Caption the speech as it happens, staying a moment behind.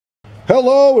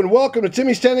Hello and welcome to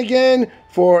Timmy's 10 again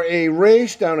for a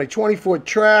race down a 20-foot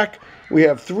track. We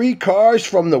have 3 cars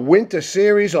from the winter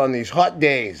series on these hot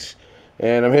days.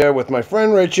 And I'm here with my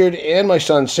friend Richard and my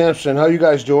son Samson. How you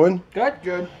guys doing? Good.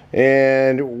 Good.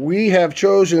 And we have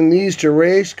chosen these to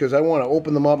race because I want to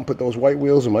open them up and put those white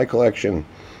wheels in my collection.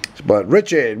 But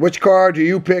Richard, which car do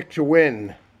you pick to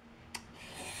win?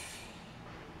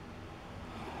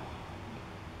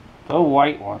 The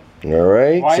white one. All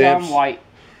right. White on white.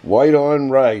 White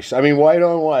on rice. I mean, white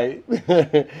on white.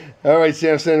 All right,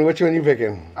 Samson, which one are you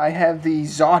picking? I have the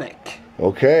Zotic.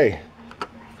 Okay.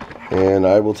 And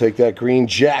I will take that green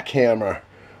jackhammer.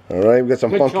 All right, we got some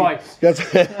Good funky.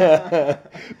 choice.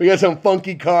 We got some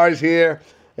funky cars here,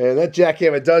 and that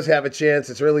jackhammer does have a chance.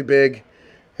 It's really big,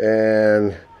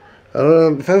 and I don't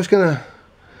know if I was gonna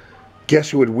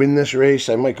guess who would win this race.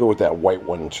 I might go with that white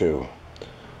one too.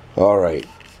 All right.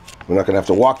 We're not going to have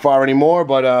to walk far anymore,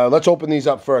 but let's open these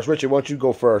up first. Richard, why don't you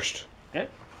go first? Okay.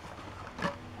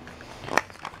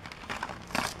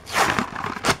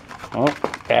 Oh,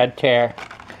 bad tear.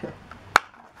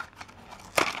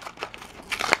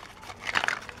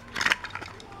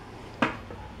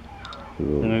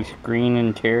 Nice green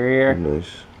interior.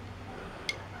 Nice.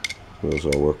 Those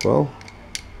all work well.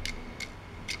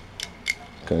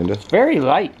 Kinda. It's very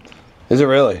light. Is it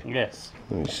really? Yes.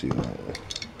 Let me see that.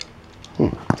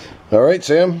 All right,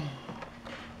 Sam.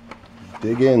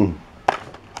 Dig in.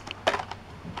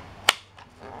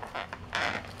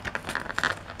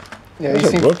 Yeah,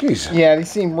 These are rookies. Yeah, these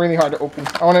seem really hard to open.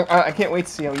 I can't wait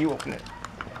to see how you open it.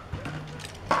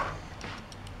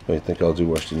 I think I'll do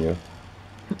worse than you.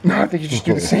 No, I think you just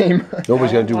do the same.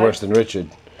 Nobody's gonna do worse than Richard.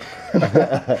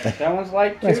 That one's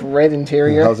light too. Nice red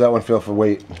interior. How's that one feel for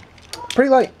weight? Pretty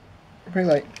light. Pretty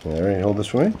light. All right, hold this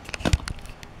for me.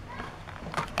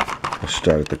 I'll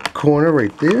start at the corner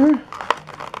right there.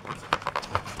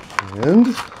 And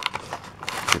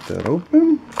get that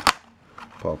open.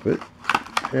 Pop it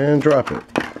and drop it.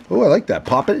 Oh, I like that.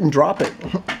 Pop it and drop it.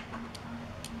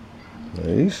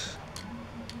 Nice.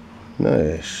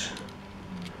 Nice.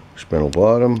 Metal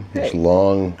bottom. This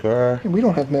long car. Hey, we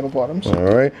don't have metal bottoms.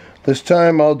 All right. This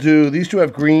time I'll do, these two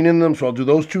have green in them, so I'll do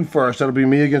those two first. That'll be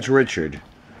me against Richard.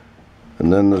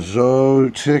 And then the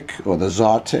Zotic, or the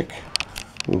Zotic,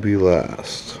 will be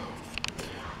last.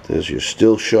 There's your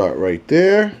still shot right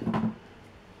there.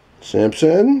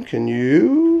 Samson, can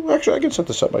you... Actually, I can set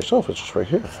this up myself. It's just right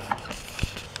here.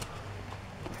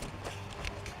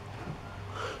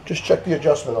 Just check the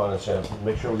adjustment on it, Samson.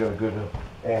 Make sure we got a good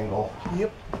angle.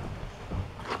 Yep.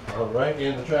 All right,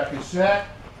 and the track is set.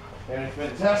 And it's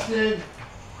been tested.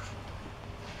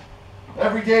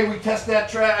 Every day we test that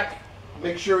track.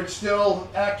 Make sure it's still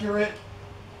accurate.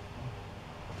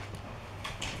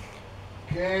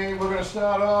 Okay, we're going to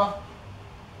start off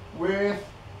with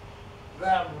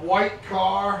that white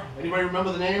car. Anybody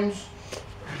remember the names?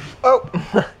 Oh,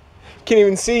 can't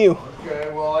even see you.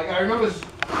 Okay, well, I remember.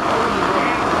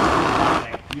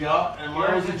 Yeah, and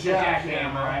mine was a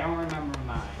jackhammer. I don't remember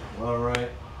mine. All right.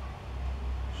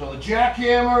 So the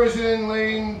jackhammer is in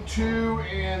lane 2,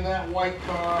 and that white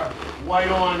car,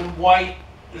 white on white,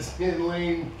 is in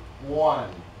lane 1.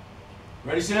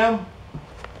 Ready, Sam?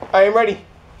 I am ready.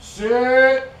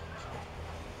 Sit.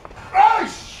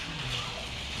 Race!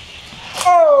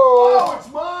 Oh! Oh, it's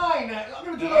mine! I'm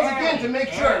going to do those again to make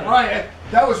sure. Right,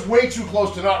 that was way too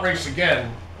close to not race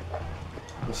again.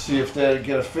 Let's see if they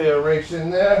get a fair race in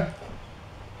there.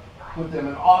 Put them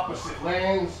in opposite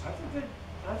lanes.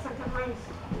 That's a good race.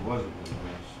 It was a good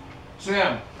race.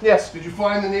 Sam. Yes. Did you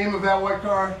find the name of that white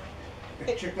car?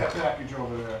 Check that package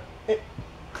over there.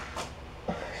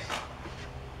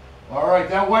 All right,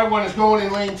 that white one is going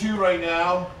in lane 2 right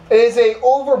now. It is a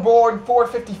Overboard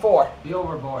 454. The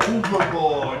Overboard.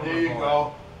 Overboard, there you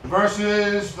go.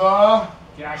 Versus the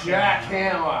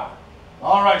Jackhammer.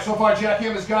 All right, so far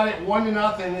Jackhammer's got it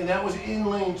 1-0, and that was in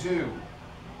lane 2.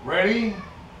 Ready,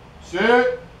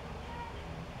 set,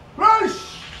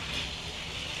 race!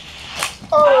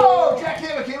 Oh,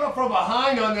 Jackhammer came up from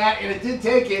behind on that, and it did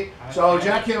take it. So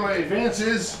Jackhammer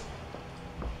advances.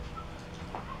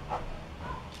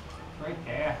 Right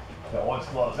there. That was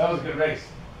close. That was a good race.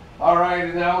 All right,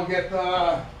 and now we'll get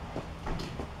the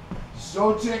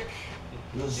Zotic,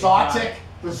 the Zotic.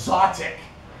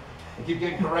 I keep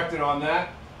getting corrected on that.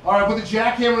 All right, put the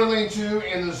Jackhammer in lane 2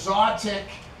 and the Zotic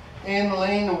in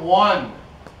lane 1.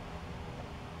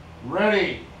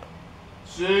 Ready,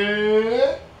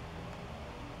 set,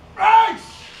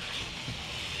 race!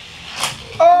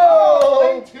 Oh!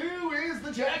 Lane 2 is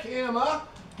the Jackhammer.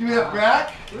 Give me that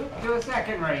back. Do a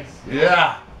second race.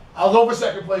 Yeah. I'll go for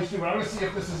second place too, but I'm going to see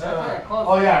if this is... That's very close.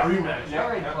 oh yeah, rematch.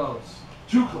 Very Yeah. close.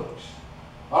 Too close.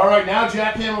 All right, now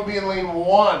Jackhammer will be in lane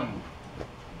 1.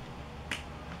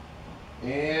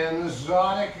 And the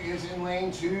Zotic is in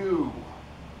lane 2.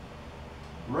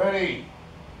 Ready,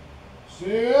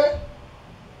 set,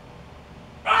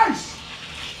 nice!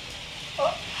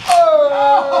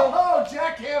 Oh,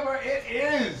 Jackhammer, it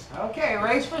is! Okay,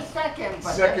 race for second.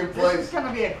 But Second place. This is going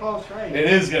to be a close race. It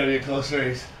is going to be a close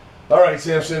race. All right,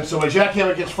 Samson, so my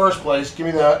Jackhammer gets first place. Give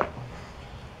me that.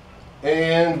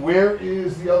 And where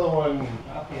is the other one?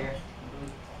 Up here.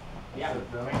 Yeah,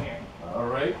 right here. All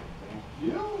right, thank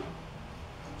you.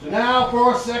 So now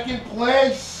for second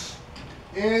place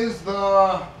is the,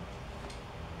 what's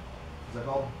that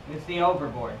called? It's the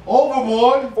Overboard.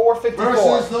 Overboard 454.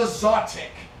 versus the Zotic.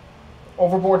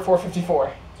 Overboard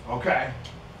 454. Okay,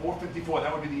 454,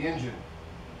 that would be the engine.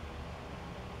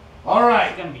 All right,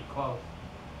 It's going to be close.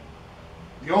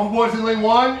 the Overboard's in lane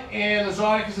 1 and the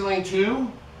Zotic is in lane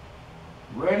 2.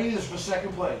 Ready, this is for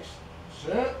second place.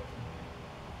 Set.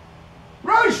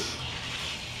 Rush!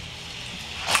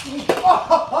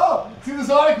 Oh, see the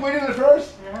Zotic winning the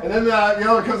first? Yeah. And then the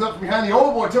other comes up from behind. The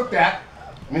Overboard took that.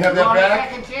 Let me have You that want a back.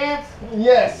 second chance?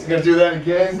 Yes. He's gonna do that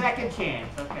again. Second chance,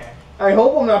 okay. I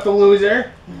hope I'm not the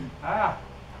loser. Ah,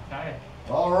 got it.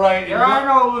 All right. There are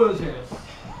no losers.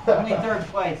 Only third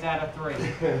place out of 3.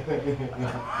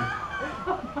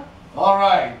 All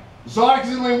right. Zotic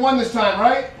is in lane 1 this time,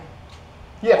 right?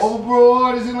 Yes.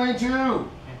 Overboard is in lane 2.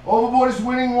 Overboard is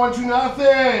winning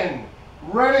 1-0.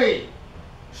 Ready,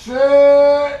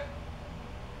 set,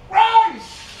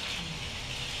 race!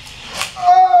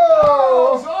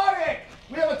 Oh, Zotic!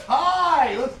 We have a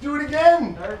tie. Let's do it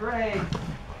again. Third race.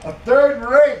 A third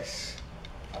race.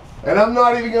 And I'm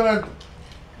not even gonna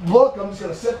look. I'm just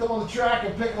gonna set them on the track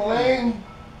and pick a lane.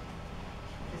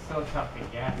 It's so tough to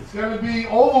guess. It's gonna be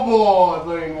Overboard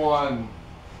lane 1.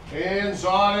 And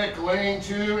Zotic lane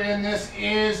 2. And this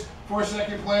is for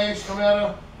second place, no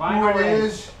matter Final who it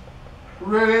race. is.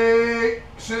 Ready,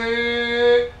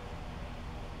 set,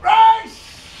 race!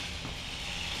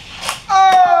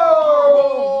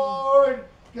 Overboard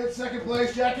gets second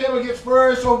place. Jackhammer gets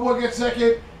first. Overboard gets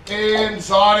second. And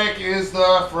Zotic is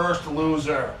the first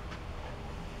loser.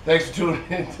 Thanks for tuning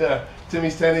in to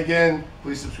Timmy's 10 again.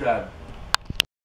 Please subscribe.